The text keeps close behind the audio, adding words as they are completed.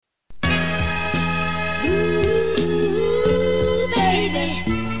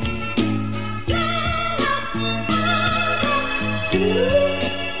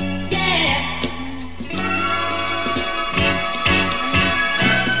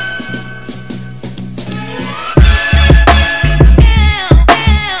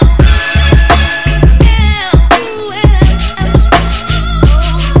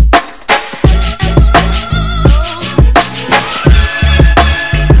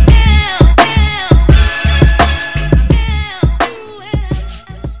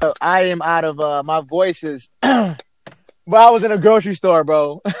I am out of my voices. But I was in a grocery store,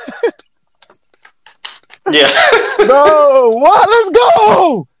 bro. Yeah. Bro, what? Let's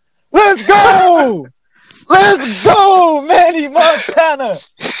go! Let's go! Let's go, Manny Montana!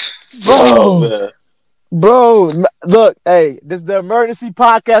 Oh, Bro, man. bro, look, hey, this is the emergency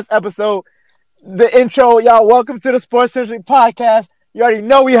podcast episode. The intro, y'all, welcome to the Sports Centric podcast. You already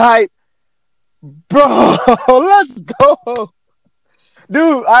know we hype. Bro, let's go.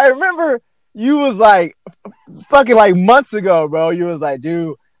 Dude, I remember you was like, fucking like months ago, bro. You was like,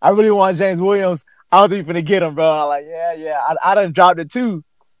 dude, I really want James Williams. I don't think you're gonna get him, bro. I'm like, yeah. I done dropped it too.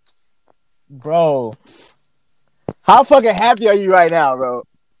 Bro, how fucking happy are you right now, bro?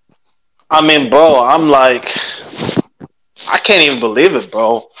 I mean, bro, I'm like, I can't even believe it,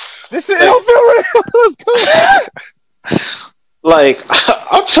 bro. This shit don't feel real. Let's go. Like,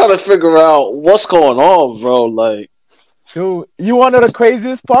 I'm trying to figure out what's going on, bro. Like, Dude, you want to know the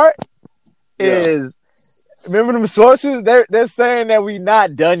craziest part? Is remember them sources? They're saying that we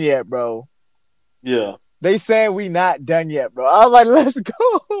not done yet, bro. yeah. They saying we not done yet, bro. I was like, let's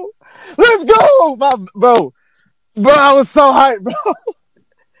go, bro. I was so hyped, bro.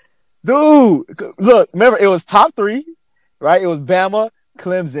 Dude, look, remember it was top 3, right? It was Bama,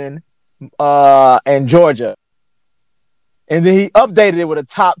 Clemson, and Georgia, and then he updated it with a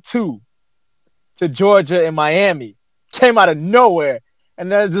top 2 to Georgia and Miami. Came out of nowhere,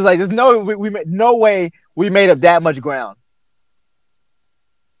 and there's just like there's no way we made up that much ground,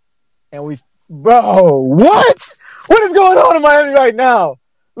 and bro, what is going on in Miami right now?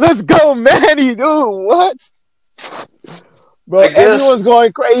 Let's go, Manny, dude. What? Bro, everyone's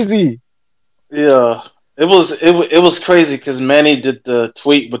going crazy. Yeah. It was crazy because Manny did the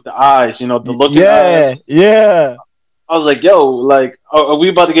tweet with the eyes, the looking eyes. Yeah. I was like, yo, like, are we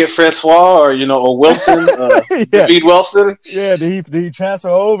about to get Francois or Wilson, David Wilson? Yeah, did he transfer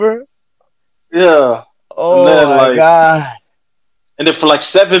over? Yeah. Oh, my God. And then for like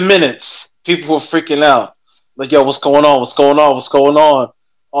 7 minutes, people were freaking out. Like, yo, what's going on? What's going on? What's going on?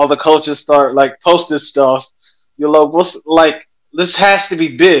 All the coaches start like posting stuff. You're like, this has to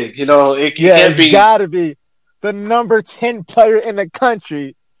be big, It can't be. It's gotta be the number 10 player in the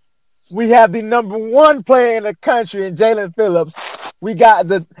country. We have the number 1 player in the country in Jalen Phillips. We got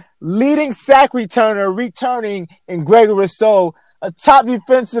the leading sack returner returning in Gregory Rousseau, a top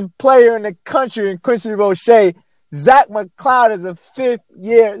defensive player in the country in Quincy Roche. Zach McCloud is a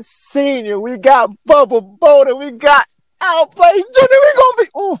 5th-year senior. We got Bubba Bolden. We got Outplay Jr. We gonna be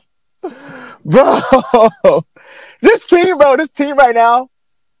bro. This team right now.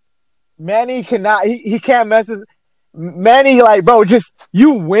 Manny cannot. He can't mess this. Manny, like, bro, just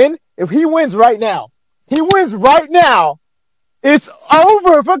you win. If he wins right now, it's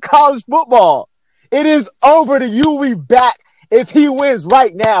over for college football. It is over. The U will be back if he wins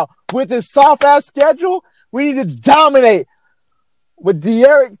right now. With his soft-ass schedule, we need to dominate. With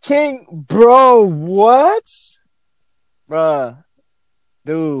D'Eriq King, bro, what? Bruh.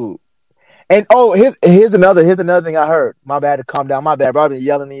 Dude. And, here's another thing I heard. My bad to calm down. My bad, bro. I've been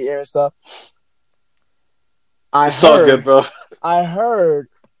yelling in the air and stuff. It's all good, bro. I heard.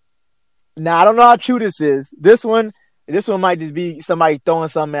 Now, I don't know how true this is. This one might just be somebody throwing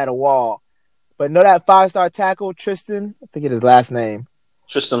something at a wall. But know that 5-star tackle, Tristan? I forget his last name.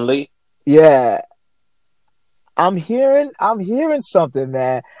 Tristan Lee? Yeah. I'm hearing something,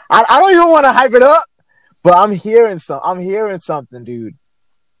 man. I don't even want to hype it up, but I'm hearing something, dude.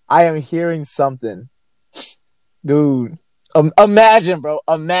 I am hearing something. Dude. Imagine, bro.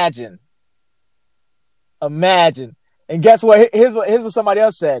 Imagine. And guess what? Here's what somebody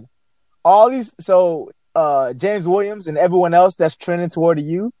else said. James Williams and everyone else that's trending toward the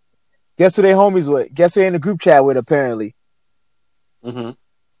U, guess who they homies with? Guess who they in the group chat with, apparently? Mm-hmm.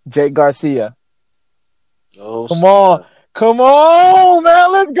 Jake Garcia. Oh, Come on,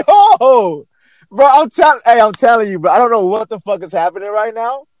 man. Let's go. Bro, I'm telling you, bro. I don't know what the fuck is happening right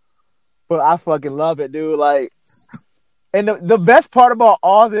now, but I fucking love it, dude. Like, and the best part about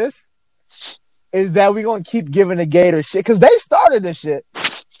all this is that we're going to keep giving the Gators shit because they started this shit.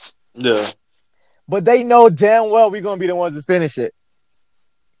 Yeah. But they know damn well we're going to be the ones to finish it.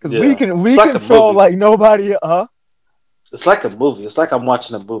 Because we control like nobody, huh? It's like a movie. It's like I'm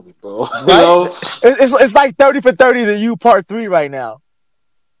watching a movie, bro. Right? It's like 30 for 30 the U part 3 right now.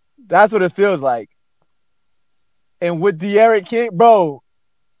 That's what it feels like. And with D'Eriq King, bro,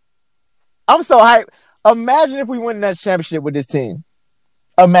 I'm so hyped. Imagine if we win that championship with this team.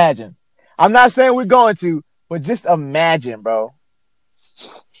 Imagine. I'm not saying we're going to, but just imagine, bro.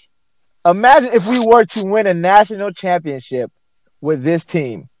 Imagine if we were to win a national championship with this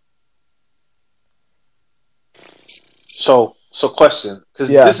team. So So, question, because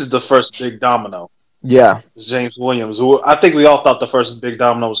Yeah, this is the first big domino. yeah, James Williams. Who I think we all thought the first big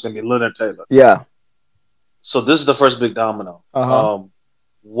domino was going to be Leonard Taylor. yeah. So this is the first big domino. Uh huh.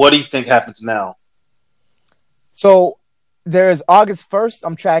 What do you think happens now? So there's August 1st.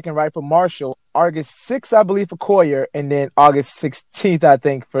 I'm tracking right for Marshall. August 6th, I believe, for Coyer, and then August 16th, I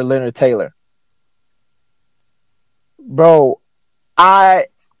think, for Leonard Taylor. Bro, I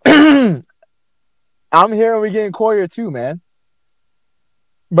I'm hearing we getting Coyer too, man.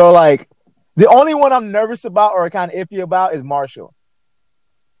 Bro, like the only one I'm nervous about or kind of iffy about is Marshall.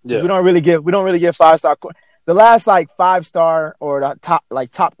 Yeah, We don't really get 5-star. The last like 5-star or the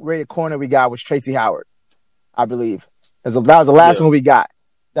top rated corner we got was Tracy Howard, I believe. That was the last yeah, one we got.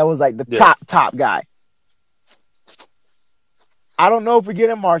 That was like the yeah. top guy. I don't know if we get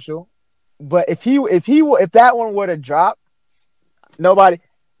him Marshall, but if that one were to drop, nobody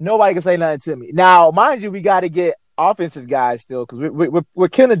can say nothing to me. Now, mind you, we got to get offensive guys still because we're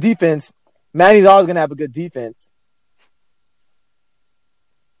killing the defense. Manny's always gonna have a good defense,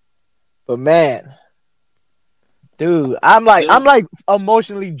 but man, dude, I'm like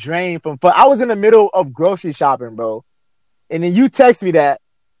emotionally drained from. I was in the middle of grocery shopping, bro, and then you text me that,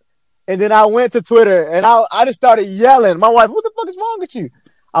 and then I went to Twitter and I just started yelling. My wife, what the fuck is wrong with you?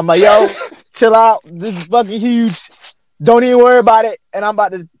 I'm like, yo, chill out. This is fucking huge. Don't even worry about it. And I'm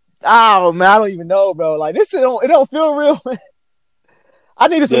about to. Oh man, I don't even know, bro. Like it don't feel real. Man. I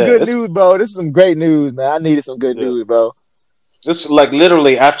needed some Yeah, good news, bro. This is some great news, man. I needed some good yeah. news, bro. It's like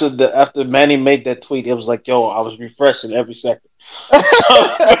literally after Manny made that tweet, it was like, yo, I was refreshing every second. trying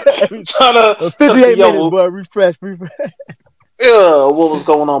to 58 see, minutes, yo, boy. Refresh. yeah, what was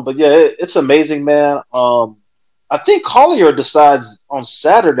going on. But yeah, it's amazing, man. I think Collier decides on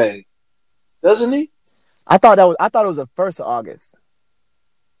Saturday, doesn't he? I thought it was the 1st of August.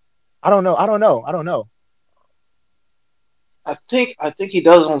 I don't know. I think he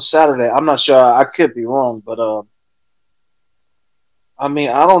does on Saturday. I'm not sure. I could be wrong, but I mean,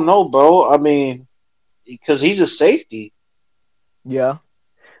 I don't know, bro. I mean, because he's a safety. Yeah.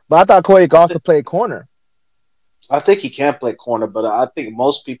 But I thought Corey could also play corner. I think he can play corner, but I think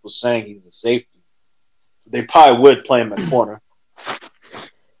most people saying he's a safety. They probably would play him at corner.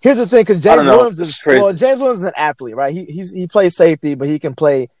 Here's the thing, because I James don't know. Williams It's crazy. is an athlete, right? He plays safety, but he can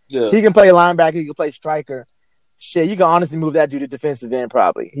play Yeah, linebacker, he can play striker. Shit, you can honestly move that dude to defensive end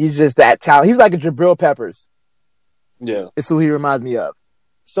probably. He's just that talent. He's like a Jabril Peppers. yeah. Is who he reminds me of. And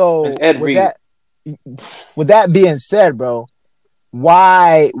So Ed Reed. with that being said, bro,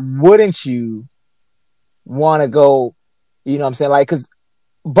 why wouldn't you want to go? You know what I'm saying? Like, because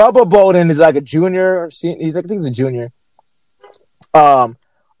Bubba Bolden is like a junior. I think he's a junior. All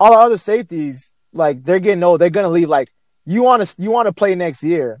the other safeties, like they're getting old. They're gonna leave. Like you want to play next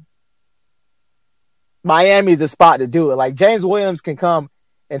year. Miami's the spot to do it. Like James Williams can come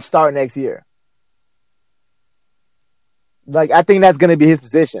and start next year. Like I think that's gonna be his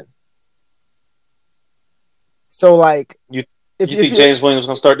position. So like, You if you think James Williams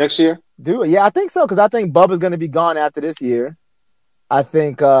gonna start next year? do it, yeah, I think so because I think Bubba's gonna be gone after this year. I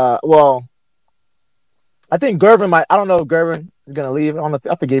think, I think Gervin might. I don't know if Gervin is gonna leave.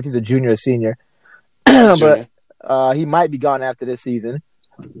 I forget if he's a junior or senior, but he might be gone after this season.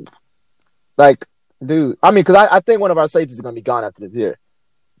 Like, dude, I mean, because I think one of our safeties is gonna be gone after this year.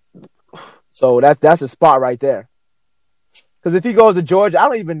 So that's a spot right there. Because if he goes to Georgia, I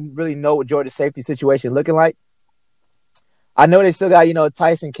don't even really know what Georgia's safety situation looking like. I know they still got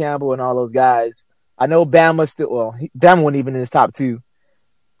Tyson Campbell and all those guys. I know Bama still. Well, Bama wasn't even in his top 2.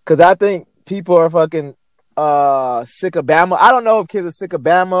 Because I think people are fucking sick of Bama. I don't know if kids are sick of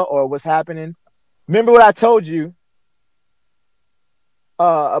Bama or what's happening. Remember what I told you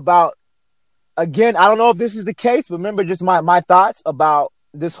about, again, I don't know if this is the case, but remember just my thoughts about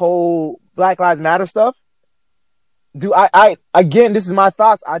this whole Black Lives Matter stuff? I again, this is my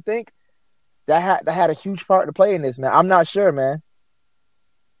thoughts. I think that had a huge part to play in this, man. I'm not sure, man.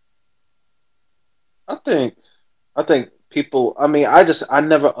 I think people. I mean, I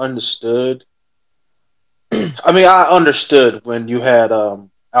never understood. I mean, I understood when you had Al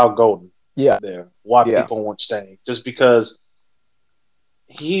Golden Yeah. there why Yeah. people weren't staying, just because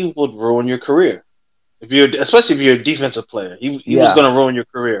he would ruin your career. Especially if you're a defensive player, he was Yeah. going to ruin your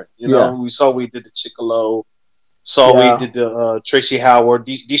career. You know, Yeah. we saw we did the Chicolo, Yeah. we did the Tracy Howard.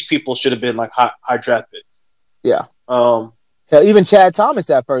 These people should have been like high draft picks. Yeah. Um, Hell, even Chad Thomas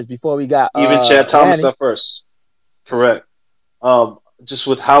at first before we got even Chad Thomas Manny. at first, correct. Just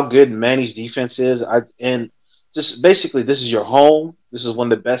with how good Manny's defense is, and just basically this is your home. This is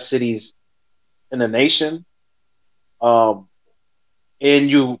one of the best cities in the nation. And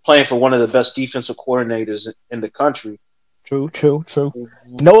you playing for one of the best defensive coordinators in the country. True.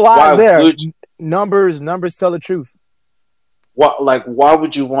 No lies there. Numbers tell the truth. Why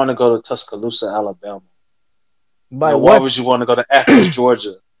would you want to go to Tuscaloosa, Alabama? Why would you want to go to Athens,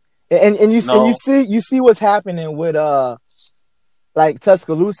 Georgia? And you see what's happening with like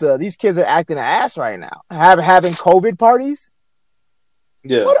Tuscaloosa. These kids are acting an ass right now. Having COVID parties.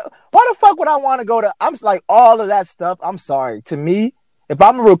 Yeah. Why the fuck would I want to go to? I'm like all of that stuff. I'm sorry. To me, if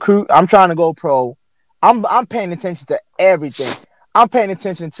I'm a recruit, I'm trying to go pro. I'm paying attention to everything. I'm paying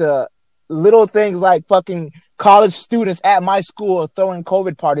attention to little things like fucking college students at my school throwing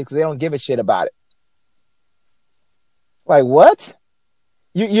COVID parties because they don't give a shit about it. Like what?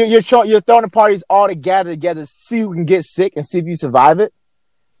 You're throwing parties all together to see who can get sick and see if you survive it.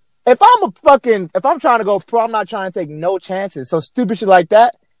 If I'm trying to go pro, I'm not trying to take no chances. So stupid shit like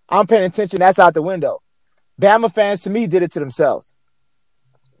that, I'm paying attention. That's out the window. Bama fans to me did it to themselves.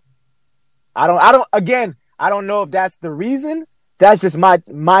 I don't know if that's the reason. That's just my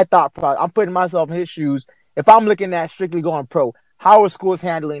thought process. I'm putting myself in his shoes. If I'm looking at strictly going pro, how are schools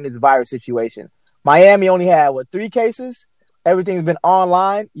handling this virus situation? Miami only had 3 cases. Everything's been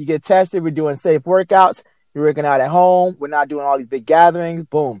online. You get tested. We're doing safe workouts. You're working out at home. We're not doing all these big gatherings.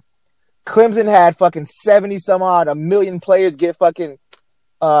 Boom. Clemson had fucking 70 some odd, 1 million players get fucking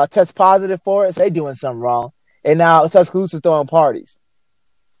test positive for it. So they doing something wrong. And now Tuscaloosa's throwing parties.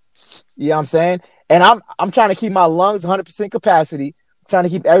 You know what I'm saying? And I'm trying to keep my lungs 100% capacity. Trying to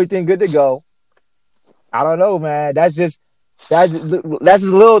keep everything good to go. I don't know, man. That's just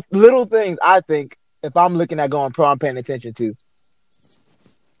little things I think if I'm looking at going pro, I'm paying attention to.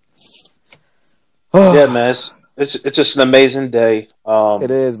 Yeah, man. It's just an amazing day.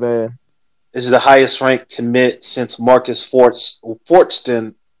 It is, man. This is the highest ranked commit since Marcus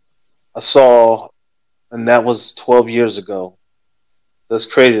Fortston I saw, and that was 12 years ago. That's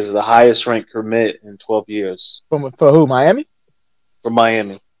crazy. It's the highest ranked commit in 12 years. For who? Miami? For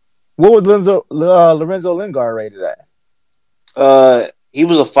Miami. What was Lorenzo Lingard rated at? He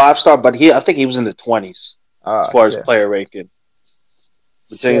was a 5-star, but I think he was in the 20s as far as player ranking.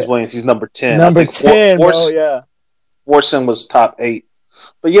 But James Williams, he's number 10. Number 10, bro, yeah. Fortson was top 8.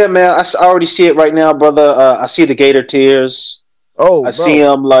 But yeah, man, I already see it right now, brother. I see the Gator tears. Oh, I see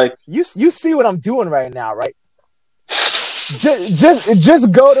him like you see what I'm doing right now, right?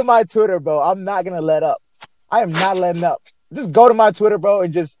 just go to my Twitter, bro. I'm not gonna let up. I am not letting up. Just go to my Twitter, bro,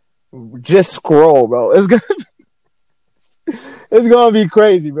 and just scroll, bro. It's gonna be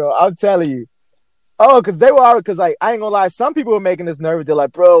crazy, bro. I'm telling you. Oh, because like I ain't gonna lie, some people were making this nervous. They're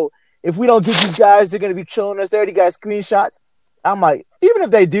like, bro, if we don't get these guys, they're gonna be trolling us. They already got screenshots. I'm like, even if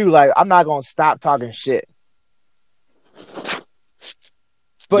they do, like, I'm not gonna stop talking shit.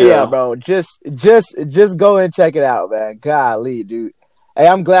 But yeah, bro, just go and check it out, man. Golly, dude. Hey,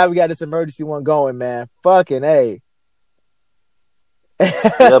 I'm glad we got this emergency one going, man. Fucking A.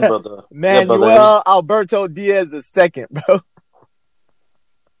 Yeah, brother. Manuel Alberto Diaz II, bro.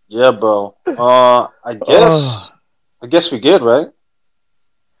 Yeah, bro. I guess we good, right?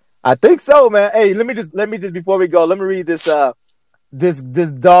 I think so, man. Hey, let me just before we go, let me read this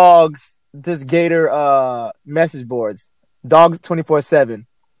Gator message boards. Dogs 24/7.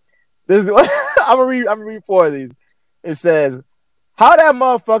 This is I'm gonna read 4 of these. It says, how that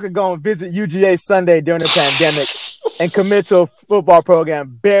motherfucker gonna visit UGA Sunday during the pandemic and commit to a football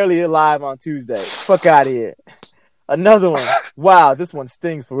program barely alive on Tuesday? Fuck out of here. Another one. Wow, this one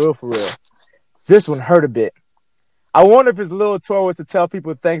stings for real. This one hurt a bit. I wonder if his little tour was to tell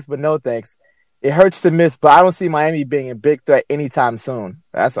people thanks but no thanks. It hurts to miss, but I don't see Miami being a big threat anytime soon.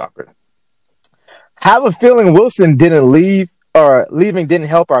 That's awkward. Have a feeling Wilson didn't leave or leaving didn't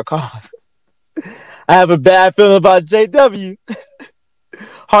help our cause. I have a bad feeling about JW.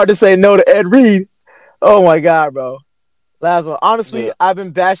 Hard to say no to Ed Reed. Oh my God, bro. Last one. Honestly, I've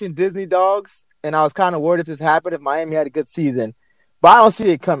been bashing Disney dogs, and I was kind of worried if this happened if Miami had a good season. But I don't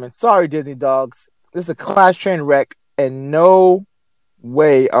see it coming. Sorry, Disney dogs. This is a class train wreck, and no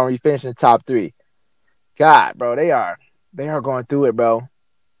way are we finishing the top 3. God, bro, they are going through it, bro.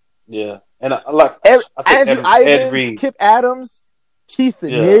 Yeah. And Andrew Ivins, Kip Adams, Keith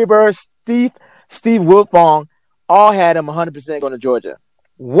Neighbor, Steve Wilfong all had him 100% going to Georgia.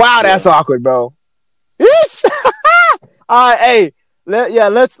 Wow, that's awkward, bro. All right, hey,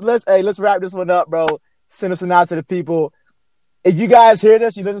 let's wrap this one up, bro. Send us an out to the people. If you guys hear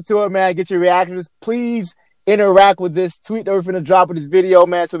this, you listen to it, man, get your reactions. Please interact with this tweet that we're finna drop with this video,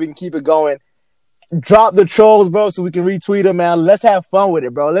 man, so we can keep it going. Drop the trolls, bro, so we can retweet them, man. Let's have fun with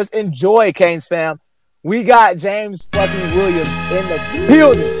it, bro. Let's enjoy, Canes fam. We got James fucking Williams in the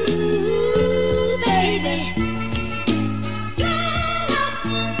building.